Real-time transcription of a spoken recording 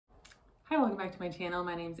Hi, welcome back to my channel.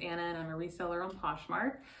 My name's Anna and I'm a reseller on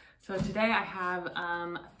Poshmark. So today I have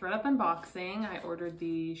ThredUP unboxing. I ordered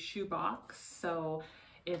the shoe box. So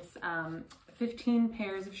it's 15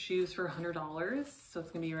 pairs of shoes for $100. So it's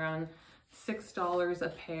gonna be around $6 a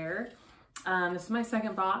pair. This is my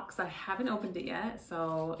second box. I haven't opened it yet,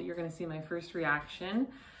 so you're gonna see my first reaction.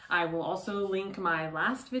 I will also link my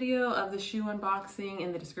last video of the shoe unboxing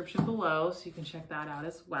in the description below, so you can check that out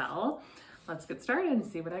as well. Let's get started and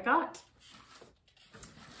see what I got.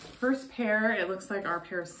 First pair, it looks like our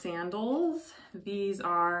pair of sandals. These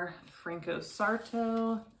are Franco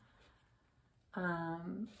Sarto.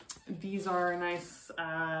 These are a nice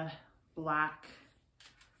black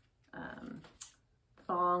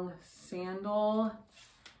thong sandal.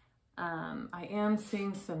 I am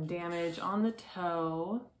seeing some damage on the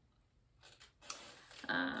toe.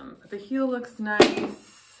 But the heel looks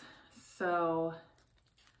nice. So,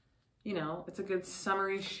 you know, it's a good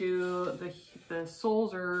summery shoe. The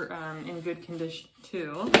soles are in good condition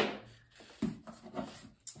too.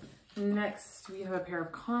 Next, we have a pair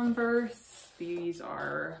of Converse. These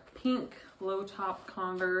are pink low top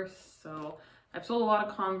Converse. So I've sold a lot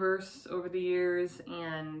of Converse over the years,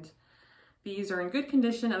 and these are in good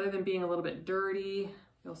condition other than being a little bit dirty.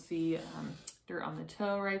 You'll see dirt on the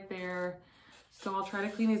toe right there. So I'll try to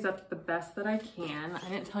clean these up the best that I can. I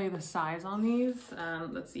didn't tell you the size on these.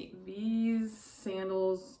 Let's see, these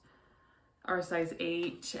sandals are a size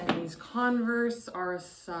 8 and these Converse are a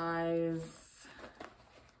size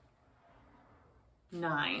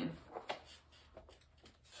 9.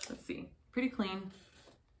 Let's see, pretty clean.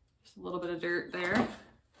 Just a little bit of dirt there.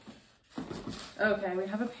 Okay, we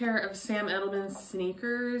have a pair of Sam Edelman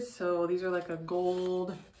sneakers. So these are like a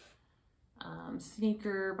gold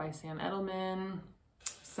sneaker by Sam Edelman,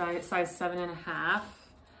 size 7.5,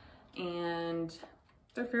 and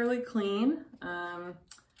they're fairly clean.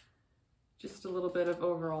 Just a little bit of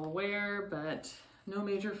overall wear, but no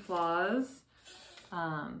major flaws.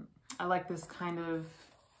 I like this kind of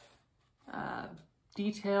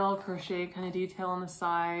detail, crochet kind of detail on the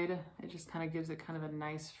side. It just kind of gives it kind of a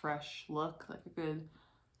nice fresh look, like a good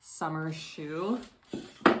summer shoe.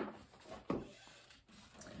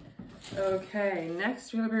 Okay,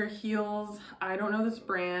 next we have a pair of heels. I don't know this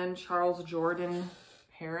brand, Charles Jourdan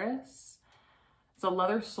Paris. It's a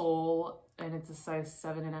leather sole and it's a size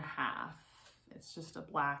 7.5. It's just a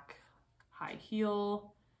black high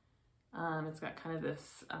heel. It's got kind of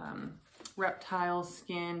this reptile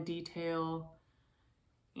skin detail,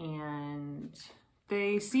 and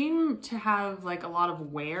they seem to have like a lot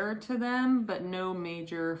of wear to them, but no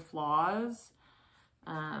major flaws.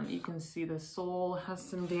 You can see the sole has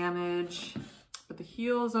some damage, but the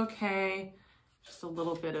heel is okay. Just a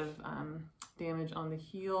little bit of damage on the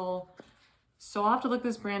heel. So I'll have to look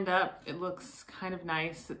this brand up. It looks kind of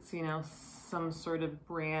nice. It's, you know, some sort of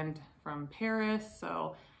brand from Paris,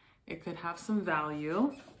 so it could have some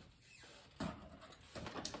value.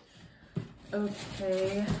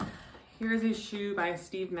 Okay, here's a shoe by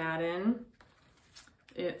Steve Madden.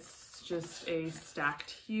 It's just a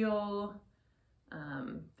stacked heel.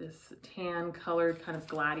 This tan colored kind of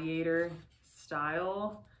gladiator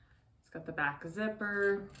style. It's got the back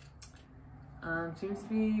zipper. Seems to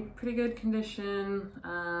be pretty good condition.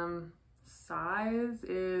 Size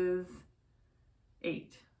is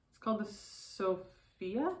 8. It's called the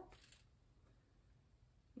Sophia.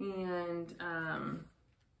 And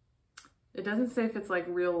it doesn't say if it's like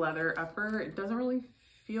real leather upper. It doesn't really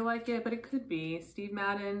feel like it, but it could be. Steve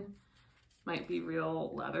Madden might be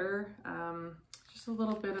real leather. Just a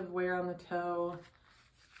little bit of wear on the toe.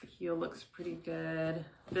 The heel looks pretty good.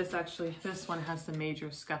 This one has some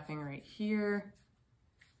major scuffing right here.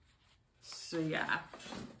 So yeah.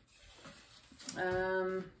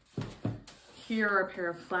 Here are a pair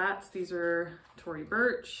of flats. These are Tory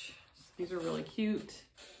Burch. These are really cute.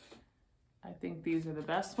 I think these are the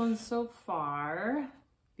best ones so far.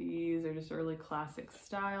 These are just early classic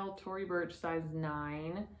style. Tory Burch, size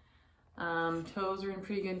 9. Toes are in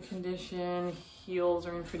pretty good condition. Heels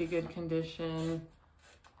are in pretty good condition.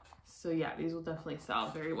 So yeah, these will definitely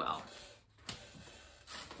sell very well.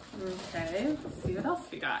 Okay, let's see what else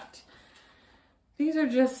we got. These are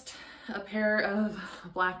just a pair of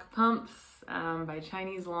black pumps by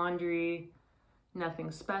Chinese Laundry.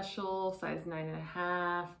 Nothing special, size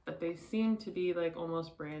 9.5, but they seem to be like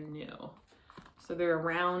almost brand new. So they're a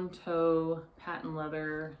round toe patent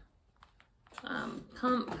leather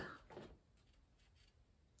pump,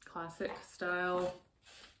 classic style.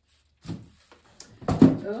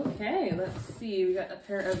 Okay, let's see. We got a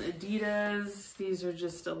pair of Adidas. These are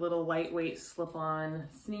just a little lightweight slip-on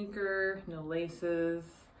sneaker, no laces.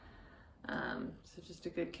 So just a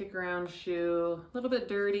good kick around shoe, a little bit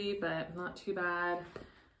dirty, but not too bad.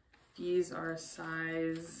 These are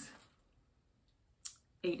size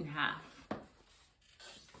 8.5.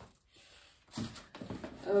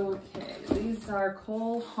 Okay, these are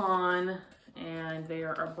Cole Haan, and they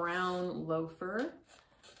are a brown loafer.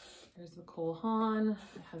 There's the Cole Haan.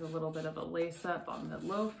 It has a little bit of a lace up on the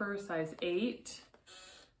loafer, size 8.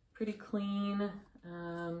 Pretty clean. I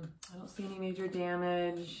don't see any major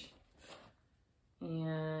damage.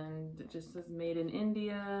 And it just says made in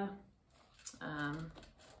India.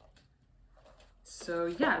 So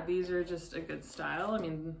yeah, these are just a good style. I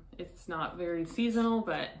mean, it's not very seasonal,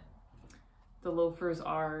 but the loafers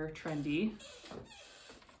are trendy.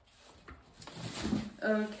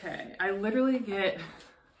 Okay, I literally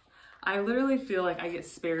feel like I get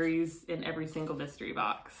Sperry's in every single mystery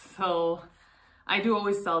box. So I do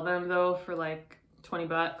always sell them though for like 20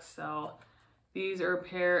 bucks. So these are a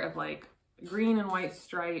pair of like green and white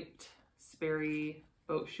striped Sperry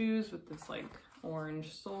boat shoes with this like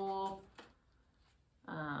orange sole.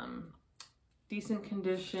 Decent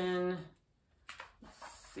condition.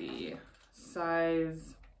 Let's see,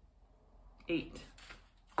 size 8.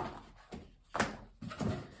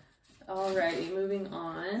 Alrighty, moving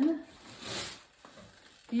on.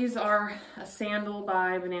 These are a sandal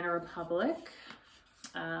by Banana Republic.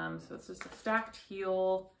 So it's just a stacked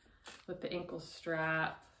heel with the ankle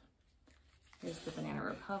strap. Here's the Banana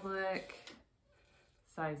Republic,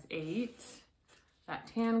 size 8. That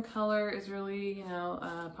tan color is really, you know,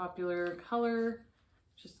 a popular color.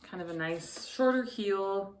 Just kind of a nice shorter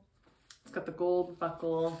heel. It's got the gold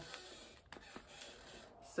buckle.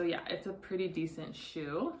 So yeah, it's a pretty decent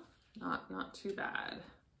shoe. Not too bad.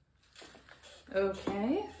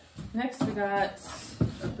 Okay, next we got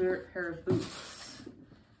a pair of boots.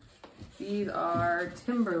 These are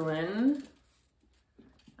Timberland.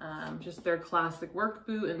 Just their classic work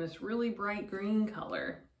boot in this really bright green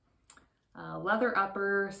color. Leather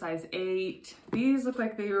upper, size 8. These look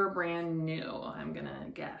like they were brand new, I'm gonna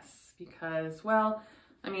guess, because, well,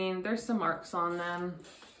 I mean, there's some marks on them.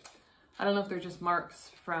 I don't know if they're just marks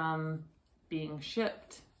from being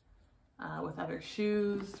shipped with other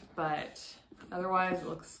shoes, but otherwise it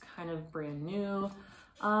looks kind of brand new.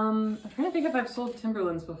 I'm trying to think if I've sold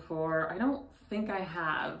Timberlands before. I don't think I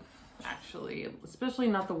have, actually, especially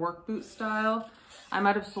not the work boot style. I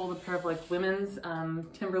might have sold a pair of like women's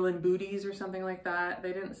Timberland booties or something like that.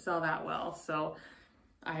 They didn't sell that well, so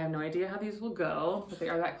I have no idea how these will go, but they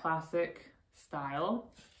are that classic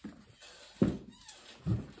style.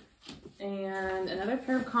 And another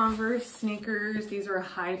pair of Converse sneakers. These are a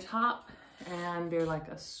high top, and they're like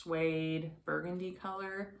a suede burgundy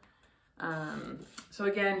color. So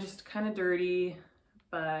again, just kind of dirty,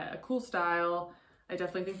 but a cool style. I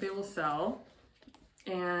definitely think they will sell.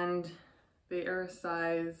 And they are a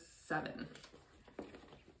size 7.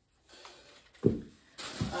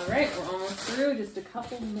 All right, we're almost through, just a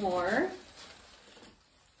couple more.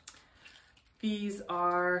 These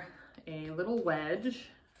are a little wedge,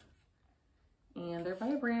 and they're by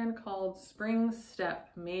a brand called Spring Step,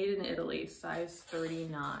 made in Italy, size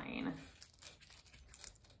 39.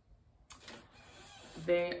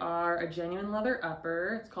 They are a genuine leather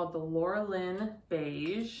upper. It's called the Laura Lynn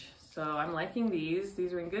Beige. So I'm liking these.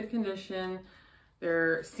 These are in good condition.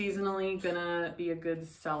 They're seasonally gonna be a good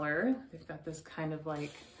seller. They've got this kind of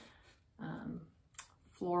like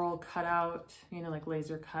floral cutout, you know, like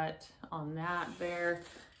laser cut on that there.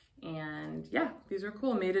 And yeah, these are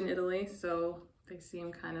cool, made in Italy. So they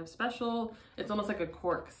seem kind of special. It's almost like a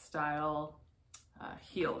cork style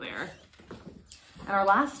heel there. And our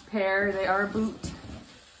last pair, they are a boot.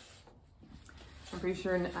 I'm pretty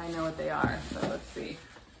sure I know what they are, so let's see.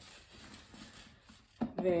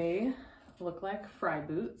 They look like Frye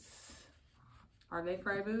boots. Are they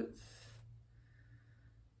Frye boots?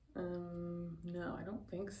 No, I don't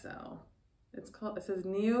think so. It says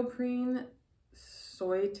neoprene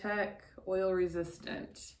Soitec oil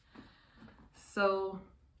resistant. So,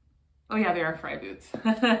 oh yeah, they are Frye boots.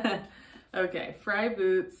 Okay, Frye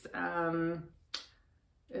boots.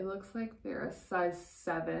 It looks like they're a size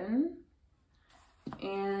 7.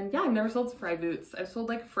 And yeah, I've never sold Frye boots. I've sold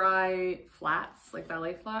like Frye flats, like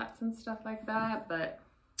ballet flats and stuff like that, but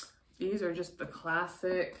these are just the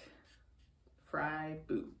classic Frye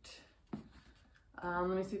boot. Let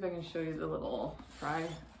me see if I can show you the little Frye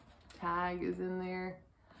tag is in there.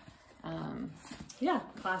 Yeah,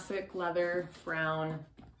 classic leather brown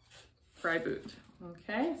Frye boot.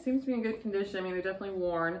 Okay, seems to be in good condition. I mean, they're definitely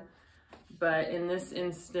worn, but in this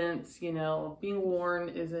instance, you know, being worn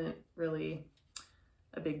isn't really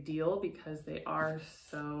a big deal because they are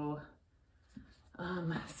so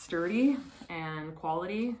sturdy and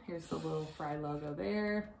quality. Here's the little Frye logo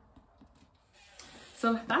there.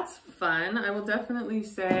 So that's fun. I will definitely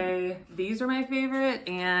say these are my favorite,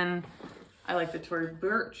 and I like the Tory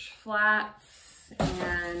Burch flats,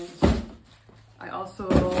 and I also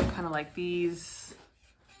kind of like these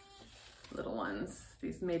little ones,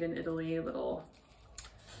 these made in Italy little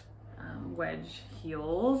wedge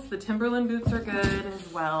heels. The Timberland boots are good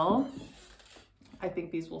as well. I think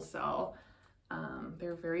these will sell.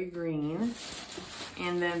 They're very green.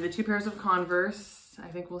 And then the 2 pairs of Converse, I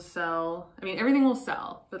think will sell. I mean, everything will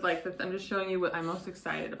sell, but like I'm just showing you what I'm most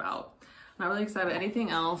excited about. I'm not really excited about anything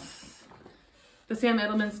else. The Sam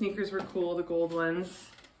Edelman sneakers were cool, the gold ones.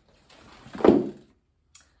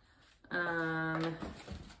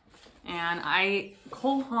 And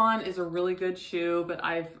Cole Haan is a really good shoe, but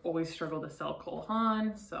I've always struggled to sell Cole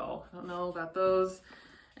Haan, so I don't know about those.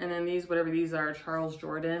 And then these, whatever these are, Charles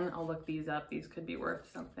Jordan, I'll look these up. These could be worth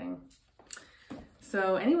something.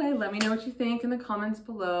 So anyway, let me know what you think in the comments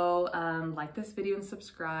below. Like this video and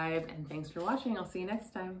subscribe, and thanks for watching. I'll see you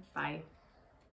next time. Bye.